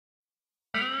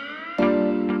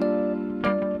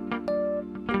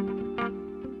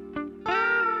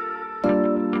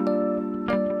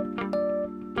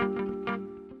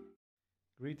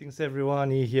Greetings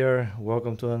everyone, E here.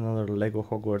 Welcome to another LEGO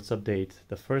Hogwarts update,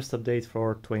 the first update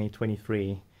for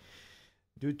 2023.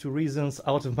 Due to reasons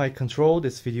out of my control,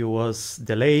 this video was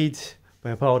delayed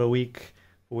by about a week,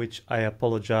 for which I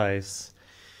apologize.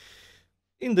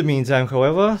 In the meantime,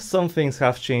 however, some things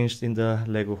have changed in the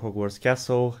LEGO Hogwarts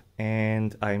castle,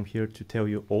 and I'm here to tell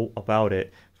you all about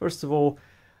it. First of all,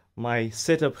 my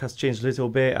setup has changed a little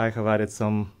bit. I have added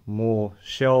some more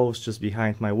shelves just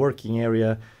behind my working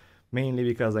area, mainly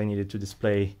because I needed to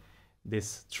display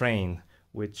this train,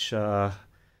 which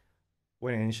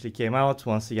when it initially came out,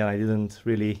 once again, I didn't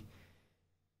really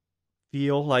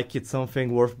feel like it's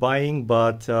something worth buying,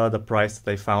 but the price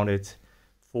that I found it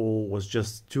for was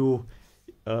just too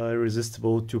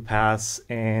irresistible to pass,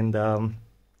 and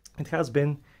it has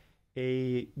been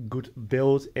a good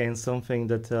build and something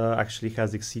that actually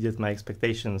has exceeded my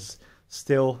expectations.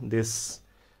 Still, this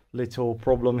little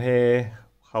problem here,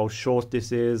 how short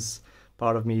this is,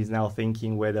 part of me is now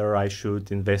thinking whether I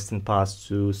should invest in parts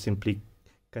to simply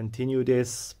continue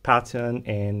this pattern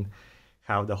and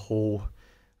have the whole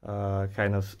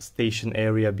kind of station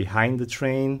area behind the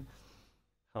train.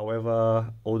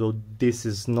 However, although these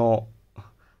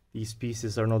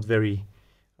pieces are not very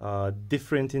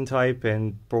different in type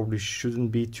and probably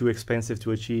shouldn't be too expensive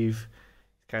to achieve,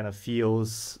 it kind of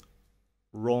feels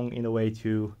wrong in a way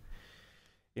to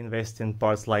invest in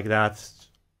parts like that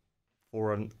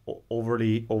for an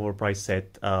overly overpriced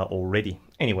set already.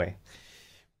 Anyway,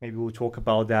 maybe we'll talk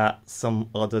about that some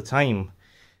other time.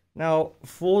 Now,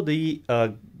 for the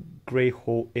Grey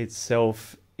Hole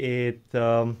itself,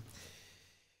 the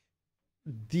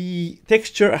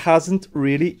texture hasn't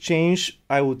really changed.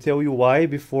 I will tell you why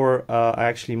before I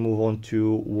actually move on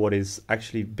to what is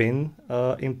actually been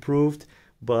improved,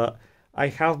 but I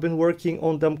have been working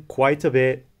on them quite a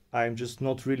bit. I'm just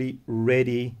not really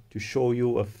ready to show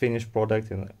you a finished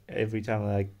product, and every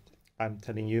time I'm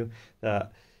telling you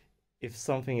that if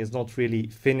something is not really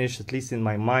finished, at least in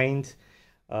my mind,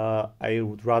 I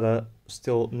would rather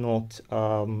still not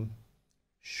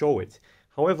show it.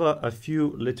 However, a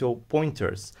few little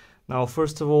pointers. Now,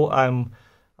 first of all,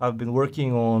 I've been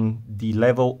working on the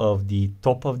level of the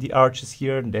top of the arches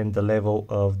here, and then the level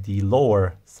of the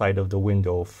lower side of the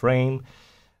window frame.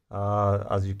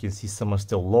 As you can see, some are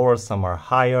still lower, some are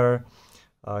higher.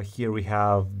 Here we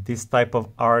have this type of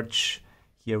arch.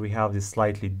 Here we have this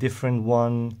slightly different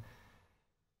one.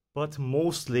 But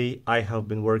mostly I have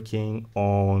been working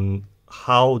on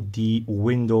how the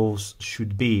windows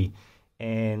should be.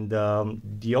 And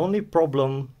the only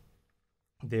problem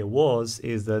there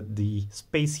is that the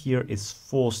space here is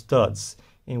 4 studs.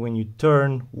 And when you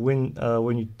turn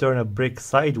a brick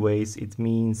sideways, it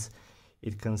means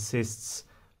it consists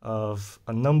of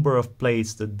a number of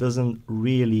plates that doesn't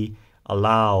really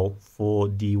allow for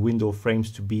the window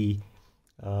frames to be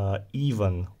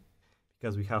even,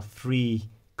 because we have 3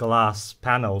 glass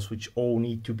panels which all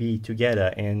need to be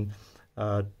together, and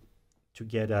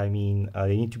together I mean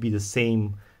they need to be the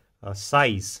same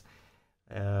size,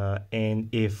 and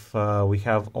if we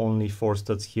have only 4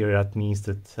 studs here, that means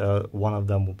that one of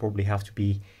them will probably have to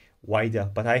be wider.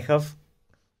 But I have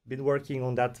been working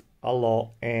on that a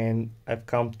lot, and I've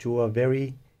come to a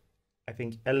very, I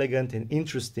think, elegant and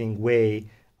interesting way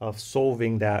of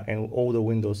solving that, and all the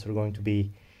windows are going to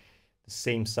be the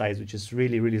same size, which is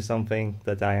really something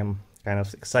that I am kind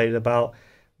of excited about.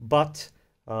 But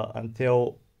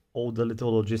until all the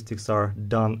little logistics are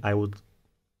done, I would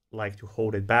like to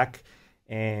hold it back,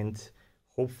 and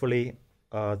hopefully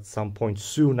at some point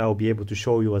soon I'll be able to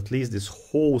show you at least this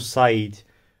whole side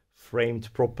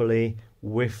framed properly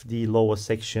with the lower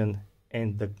section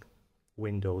and the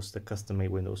windows, the custom-made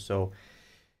windows. So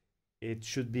it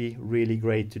should be really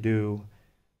great to do,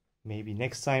 maybe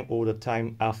next time or the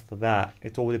time after that.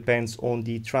 It all depends on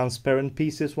the transparent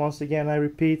pieces. Once again, I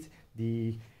repeat,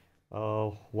 the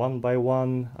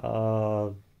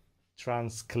 1x1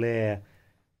 trans clear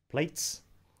plates,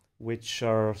 which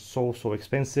are so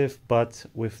expensive. But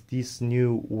with this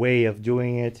new way of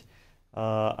doing it,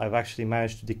 I've actually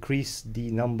managed to decrease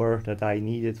the number that I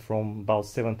needed from about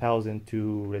 7,000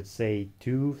 to, let's say,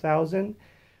 2,000,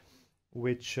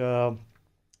 which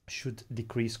should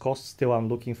decrease costs. Still, I'm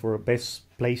looking for a best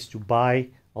place to buy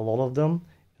a lot of them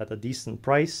at a decent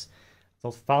price.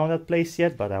 Not found that place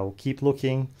yet, but I will keep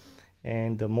looking,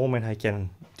 and the moment I can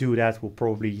do that will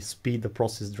probably speed the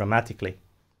process dramatically.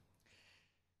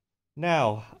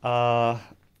 Now,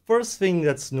 first thing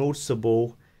that's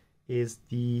noticeable is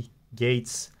the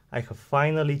gates. I have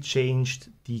finally changed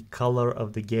the color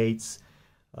of the gates.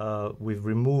 We've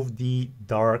removed the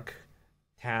dark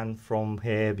tan from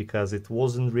here because it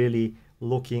wasn't really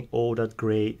looking all that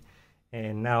great,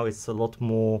 and now it's a lot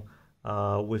more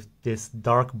with this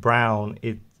dark brown.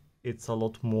 It's a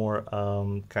lot more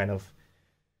kind of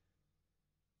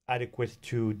adequate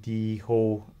to the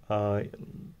whole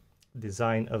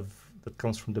design of that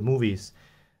comes from the movies.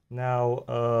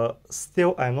 Now,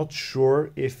 still, I'm not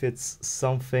sure if it's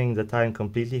something that I'm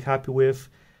completely happy with.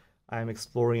 I'm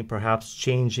exploring perhaps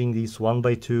changing these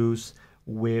 1x2s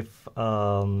with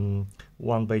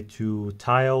 1x2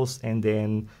 tiles, and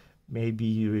then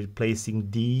maybe replacing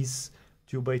these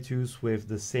 2x2s with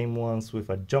the same ones with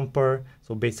a jumper.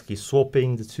 So basically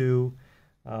swapping the two.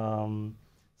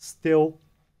 Still,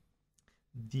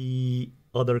 the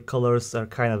other colors are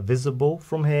kind of visible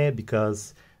from here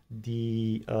because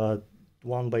the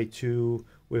 1x2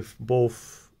 with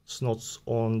both snots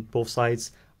on both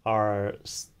sides are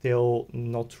still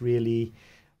not really.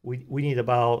 We need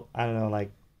about, I don't know,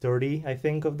 like 30 I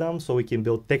think of them, so we can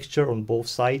build texture on both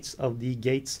sides of the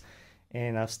gates,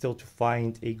 and I have still to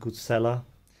find a good seller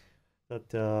that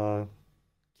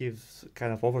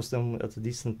kind of offers them at a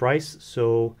decent price.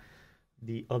 So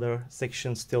the other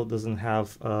section still doesn't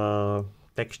have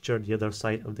texture, the other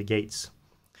side of the gates.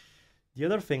 The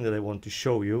other thing that I want to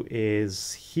show you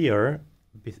is here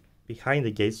behind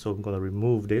the gates. So I'm going to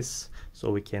remove this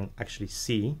so we can actually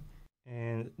see.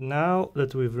 And now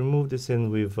that we've removed this and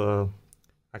we've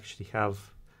actually have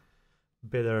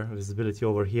better visibility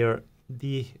over here,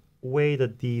 the way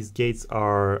that these gates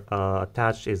are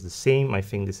attached is the same. I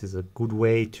think this is a good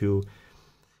way to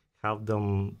have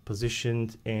them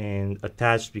positioned and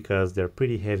attached because they're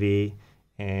pretty heavy,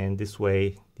 and this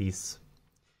way these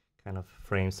kind of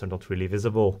frames are not really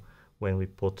visible when we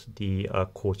put the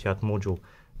courtyard module.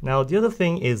 Now the other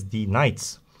thing is the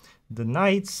knights. The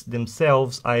knights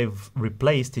themselves I've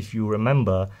replaced. If you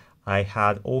remember, I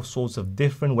had all sorts of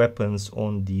different weapons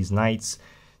on these knights,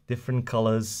 different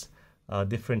colors,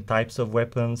 different types of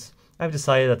weapons. I've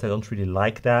decided that I don't really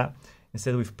like that.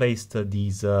 Instead, we've placed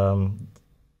these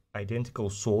identical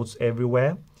swords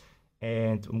everywhere,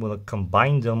 and I'm going to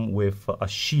combine them with a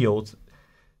shield,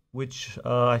 which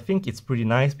I think it's pretty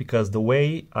nice because the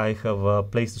way I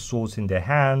have placed the swords in their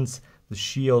hands, the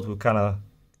shield will kind of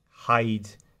hide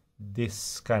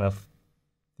this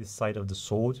side of the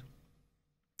sword,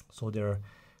 so they're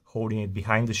holding it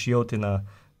behind the shield in a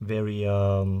very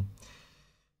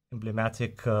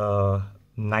emblematic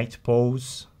knight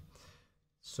pose.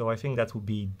 So I think that would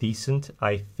be decent.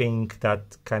 I think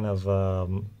that kind of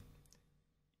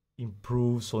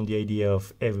improves on the idea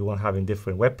of everyone having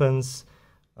different weapons.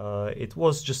 It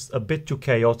was just a bit too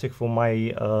chaotic for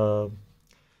my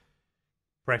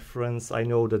preference. I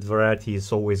know that variety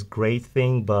is always a great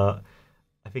thing, but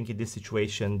I think in this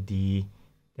situation,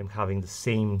 them having the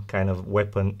same kind of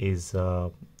weapon is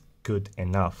good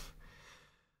enough.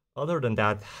 Other than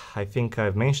that, I think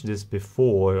I've mentioned this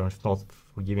before, or if not,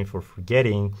 forgive me for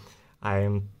forgetting,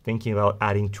 I'm thinking about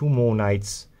adding 2 more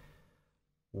knights,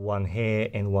 one here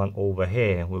and one over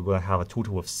here. We're going to have a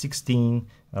total of 16,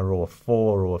 a row of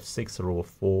 4, a row of 6, a row of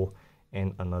 4,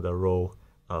 and another row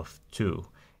of 2.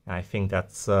 And I think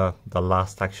that's the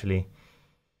last, actually,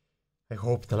 I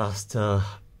hope the last kind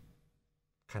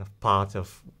of part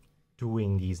of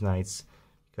doing these knights,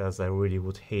 because I really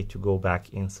would hate to go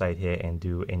back inside here and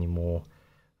do any more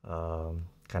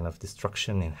kind of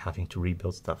destruction and having to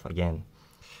rebuild stuff again.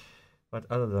 But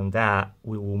other than that,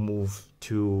 we will move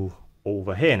to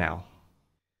over here now.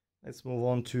 Let's move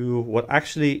on to what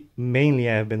actually mainly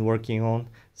I've been working on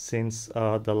since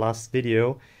the last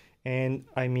video, and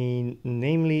I mean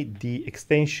namely the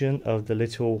extension of the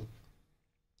little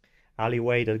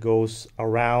alleyway that goes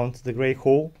around the Great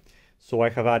Hall. So I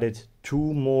have added 2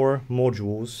 more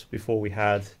modules. Before we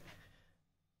had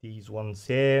these ones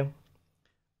here,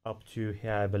 up to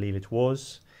here I believe it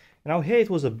was. Now here it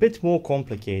was a bit more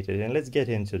complicated, and let's get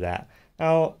into that.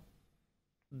 Now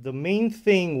the main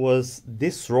thing was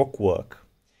this rock work.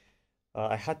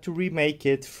 I had to remake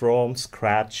it from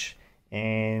scratch,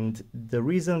 and the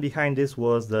reason behind this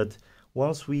was that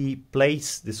once we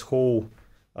place this whole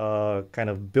kind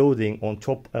of building on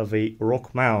top of a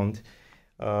rock mound,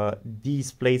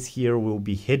 these plates here will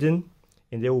be hidden,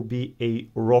 and there will be a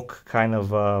rock kind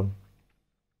of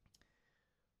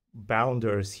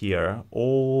bounders here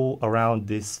all around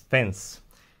this fence.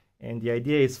 And the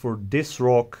idea is for this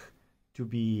rock to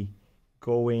be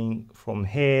going from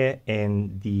here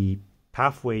and the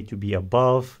pathway to be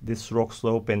above this rock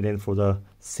slope, and then for the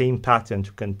same pattern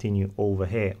to continue over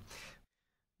here.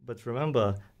 But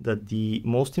remember that the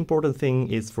most important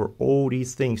thing is for all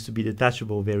these things to be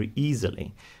detachable very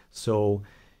easily. So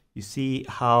you see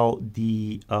how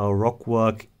the rock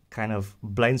work kind of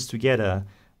blends together.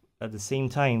 At the same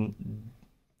time,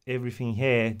 everything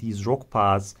here, these rock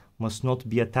pads, must not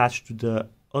be attached to the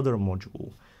other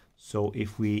module. So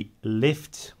if we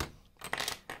lift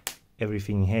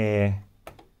everything here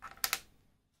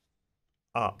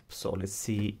up, so let's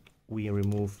see, we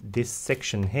remove this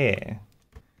section here.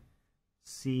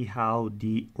 See how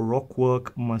the rock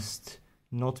work must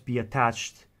not be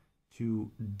attached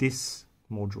to this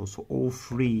module. So all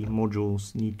three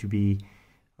modules need to be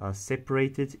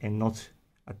separated and not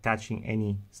attaching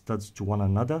any studs to one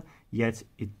another, yet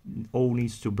it all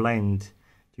needs to blend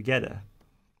together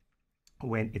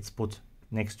when it's put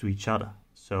next to each other.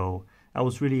 So that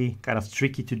was really kind of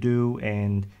tricky to do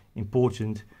and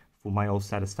important for my own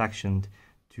satisfaction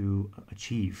to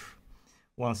achieve.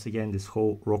 Once again, this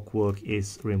whole rock work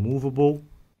is removable,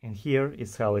 and here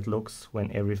is how it looks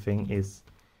when everything is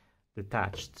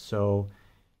detached. So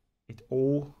it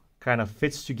all kind of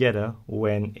fits together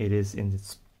when it is in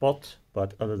its spot,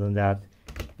 but other than that,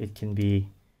 it can be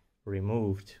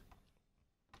removed.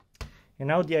 And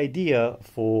now the idea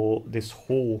for this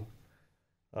whole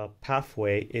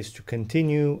pathway is to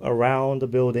continue around the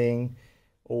building.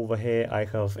 Over here I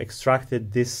have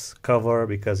extracted this cover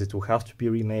because it will have to be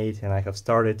remade, and I have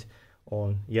started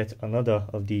on yet another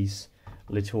of these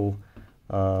little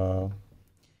kind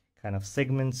of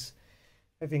segments.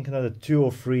 I think another 2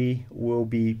 or 3 will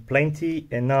be plenty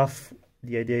enough.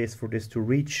 The idea is for this to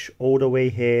reach all the way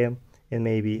here and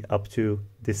maybe up to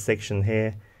this section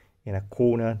here. In a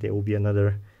corner there will be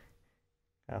another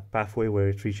pathway where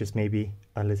it reaches maybe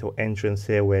a little entrance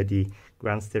here where the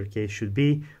grand staircase should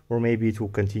be, or maybe it will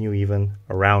continue even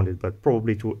around it, but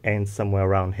probably to end somewhere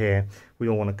around here. We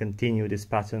don't want to continue this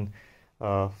pattern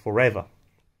forever.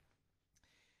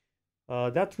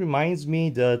 That reminds me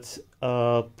that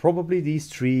probably these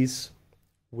trees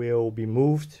will be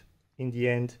moved in the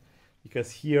end,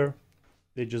 because here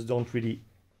they just don't really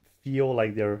feel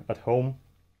like they're at home,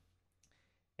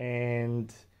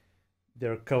 and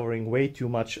they're covering way too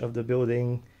much of the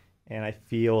building, and I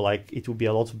feel like it would be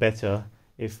a lot better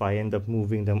if I end up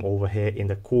moving them over here in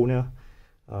the corner.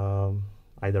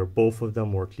 Either both of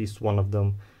them or at least one of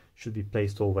them should be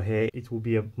placed over here. It will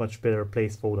be a much better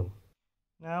place for them.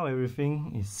 Now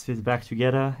everything is fit back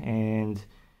together, and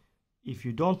if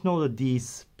you don't know that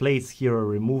these plates here are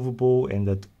removable and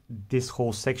that this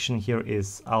whole section here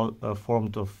is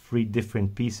formed of 3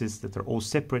 different pieces that are all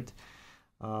separate,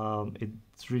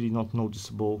 it's really not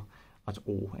noticeable at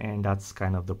all, and that's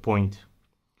kind of the point.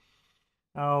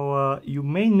 Now you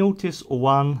may notice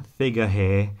one figure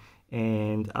here,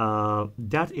 and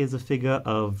that is a figure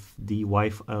of the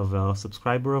wife of a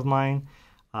subscriber of mine.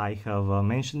 I have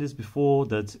mentioned this before,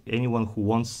 that anyone who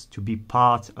wants to be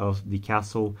part of the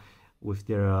castle with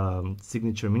their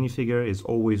signature minifigure is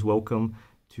always welcome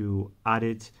to add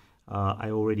it. I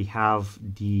already have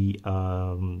the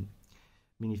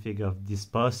minifigure of this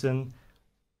person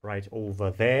right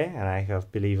over there, and I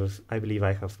believe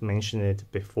I have mentioned it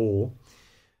before.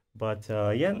 But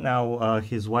yeah, now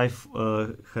his wife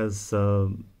was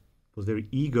very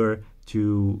eager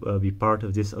to be part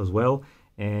of this as well,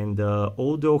 and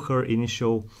although her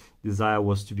initial desire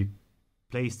was to be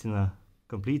placed in a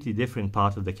completely different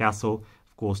part of the castle,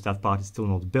 of course that part is still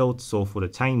not built, so for the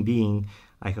time being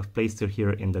I have placed her here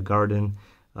in the garden,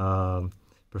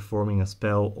 performing a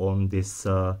spell on this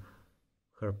her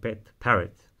pet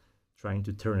parrot, trying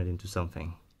to turn it into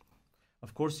something.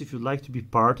 Of course, if you'd like to be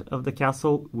part of the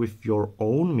castle with your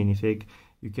own minifig,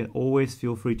 you can always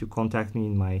feel free to contact me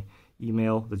in my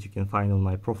email that you can find on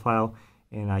my profile,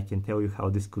 and I can tell you how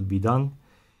this could be done.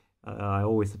 I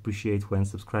always appreciate when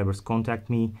subscribers contact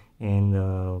me and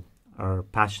are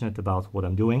passionate about what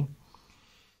I'm doing.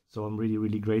 So I'm really,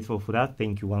 really grateful for that.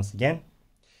 Thank you once again.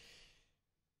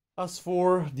 As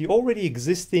for the already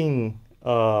existing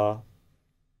part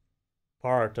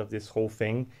of this whole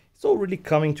thing, it's all really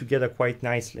coming together quite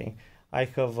nicely. I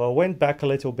have went back a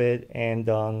little bit and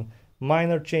done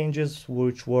minor changes,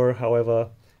 which were, however,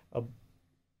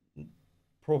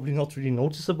 probably not really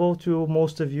noticeable to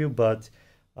most of you, but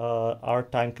are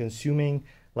time consuming.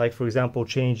 Like, for example,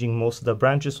 changing most of the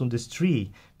branches on this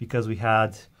tree, because we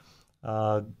had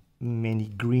many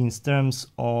green stems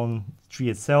on the tree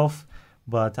itself,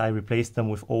 but I replaced them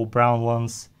with all brown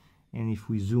ones, and if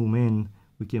we zoom in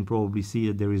we can probably see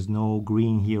that there is no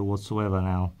green here whatsoever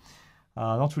now.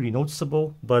 Not really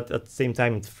noticeable, but at the same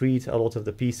time it freed a lot of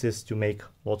the pieces to make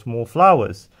a lot more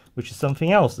flowers, which is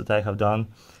something else that I have done.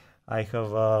 I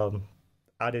have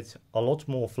added a lot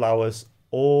more flowers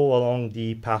all along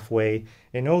the pathway,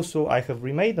 and also I have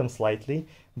remade them slightly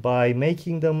by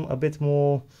making them a bit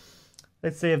more,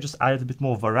 let's say I've just added a bit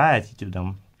more variety to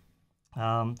them.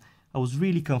 I was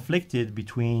really conflicted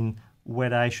between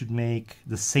whether I should make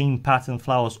the same pattern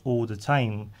flowers all the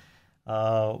time,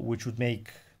 which would make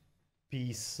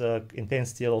piece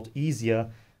intensity a lot easier.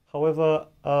 However,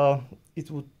 I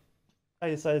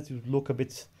decided to look a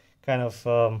bit kind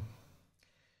of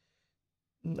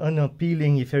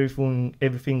unappealing if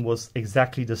everything was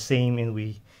exactly the same and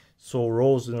we saw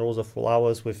rows and rows of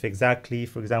flowers with exactly,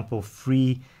 for example,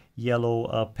 3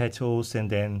 yellow petals, and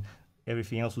then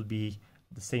everything else would be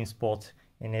the same spot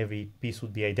and every piece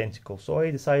would be identical. So I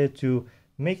decided to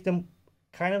make them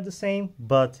kind of the same,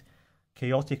 but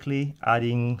chaotically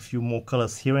adding a few more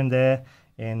colors here and there,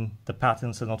 and the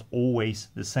patterns are not always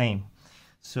the same.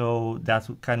 So that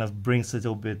kind of brings a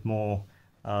little bit more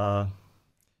a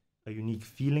unique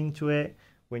feeling to it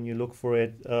when you look for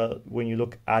it, when you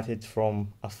look at it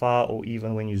from afar, or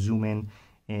even when you zoom in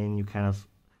and you kind of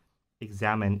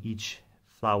examine each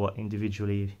flower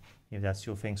individually, if that's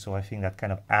your thing. So I think that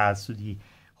kind of adds to the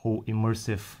whole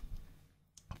immersive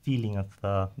feeling of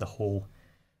the whole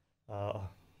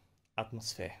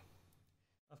atmosphere.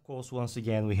 Of course, once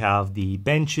again, we have the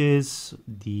benches,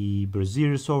 the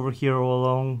braziers over here all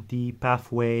along the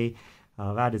pathway.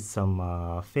 I've added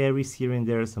some fairies here and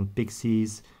there, some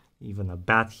pixies, even a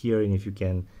bat here. And if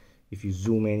you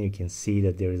zoom in, you can see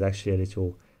that there is actually a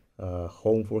little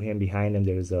home for him behind him.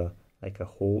 There is like a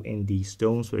hole in the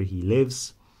stones where he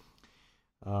lives.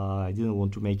 I didn't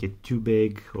want to make it too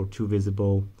big or too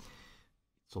visible.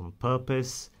 It's on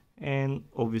purpose. And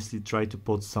obviously try to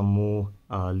put some more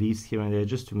leaves here and there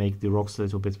just to make the rocks a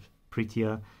little bit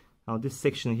prettier. Now this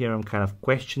section here I'm kind of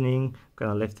questioning, kind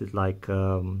of left it like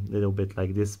a little bit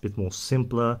like this, a bit more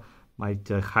simpler. Might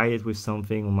hide it with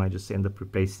something, or might just end up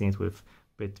replacing it with a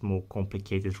bit more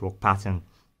complicated rock pattern.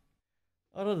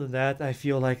 Other than that, I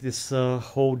feel like this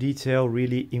whole detail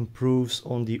really improves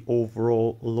on the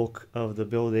overall look of the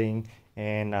building,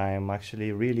 and I'm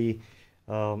actually really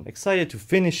excited to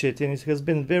finish it. And it has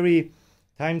been very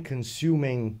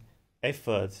time-consuming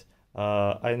effort.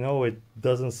 I know it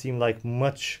doesn't seem like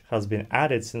much has been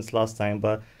added since last time,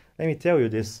 but let me tell you,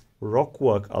 this rock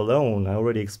work alone, I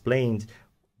already explained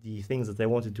the things that I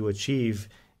wanted to achieve,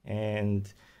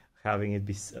 and having it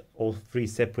be all 3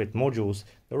 separate modules.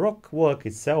 The rock work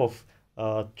itself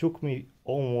took me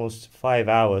almost 5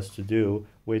 hours to do,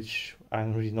 which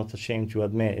I'm really not ashamed to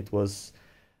admit. It was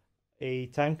a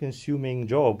time-consuming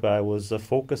job. I was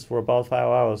focused for about 5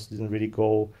 hours, didn't really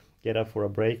get up for a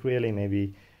break really,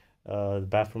 maybe the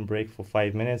bathroom break for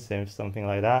 5 minutes and something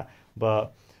like that.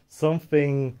 But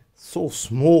something so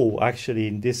small actually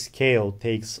in this scale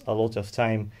takes a lot of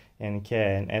time and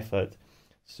care and effort.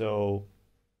 So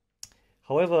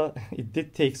however, it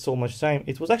did take so much time.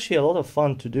 It was actually a lot of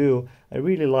fun to do. I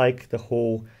really like the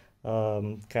whole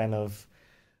kind of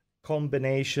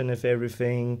combination of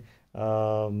everything,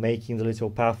 making the little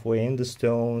pathway in the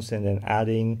stones and then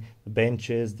adding the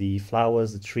benches, the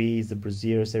flowers, the trees, the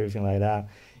braziers, everything like that.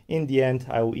 In the end,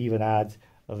 I will even add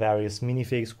various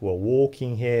minifigs who are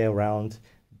walking here around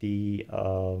the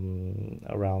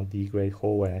Great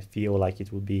Hall, and I feel like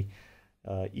it would be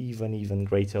even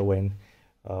greater when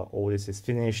all this is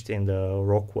finished and the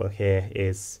rock work here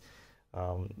is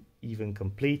even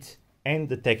complete. And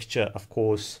the texture, of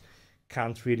course,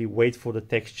 can't really wait for the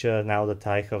texture now that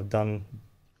I have done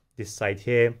this side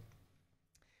here.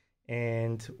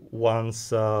 And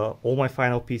once all my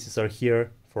final pieces are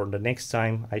here, for the next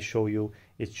time I show you,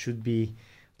 it should be,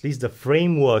 at least the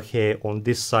framework here on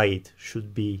this side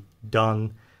should be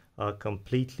done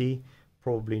completely.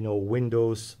 Probably no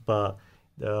windows, but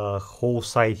the whole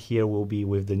side here will be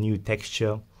with the new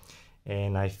texture.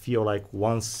 And I feel like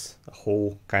once the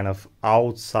whole kind of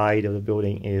outside of the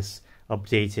building is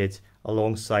updated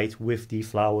alongside with the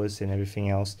flowers and everything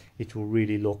else, it will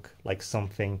really look like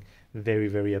something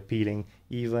very appealing,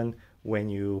 even when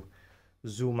you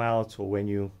zoom out or when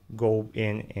you go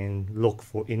in and look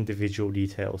for individual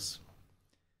details.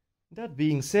 That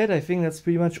being said, I think that's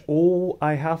pretty much all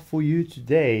I have for you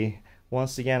today.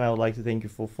 Once again, I would like to thank you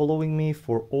for following me,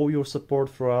 for all your support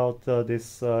throughout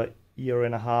this year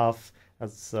and a half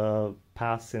has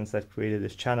passed since I've created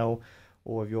this channel.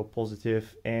 All of your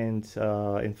positive and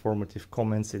informative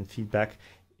comments and feedback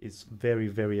is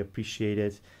very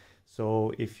appreciated.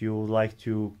 So if you would like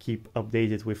to keep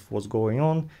updated with what's going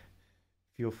on,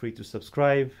 feel free to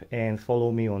subscribe and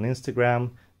follow me on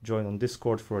Instagram, join on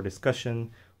Discord for a discussion,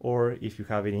 or if you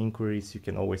have any inquiries, you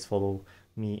can always follow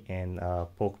me and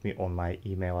poke me on my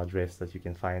email address that you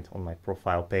can find on my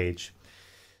profile page.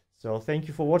 So thank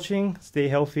you for watching, stay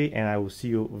healthy, and I will see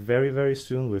you very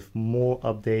soon with more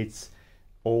updates,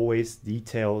 always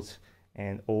detailed,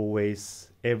 and always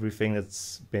everything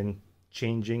that's been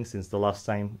changing since the last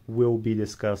time will be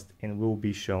discussed and will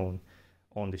be shown.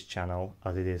 on this channel,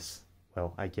 as it is,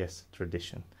 well, I guess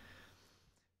tradition.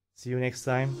 See you next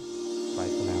time. Bye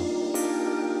for now.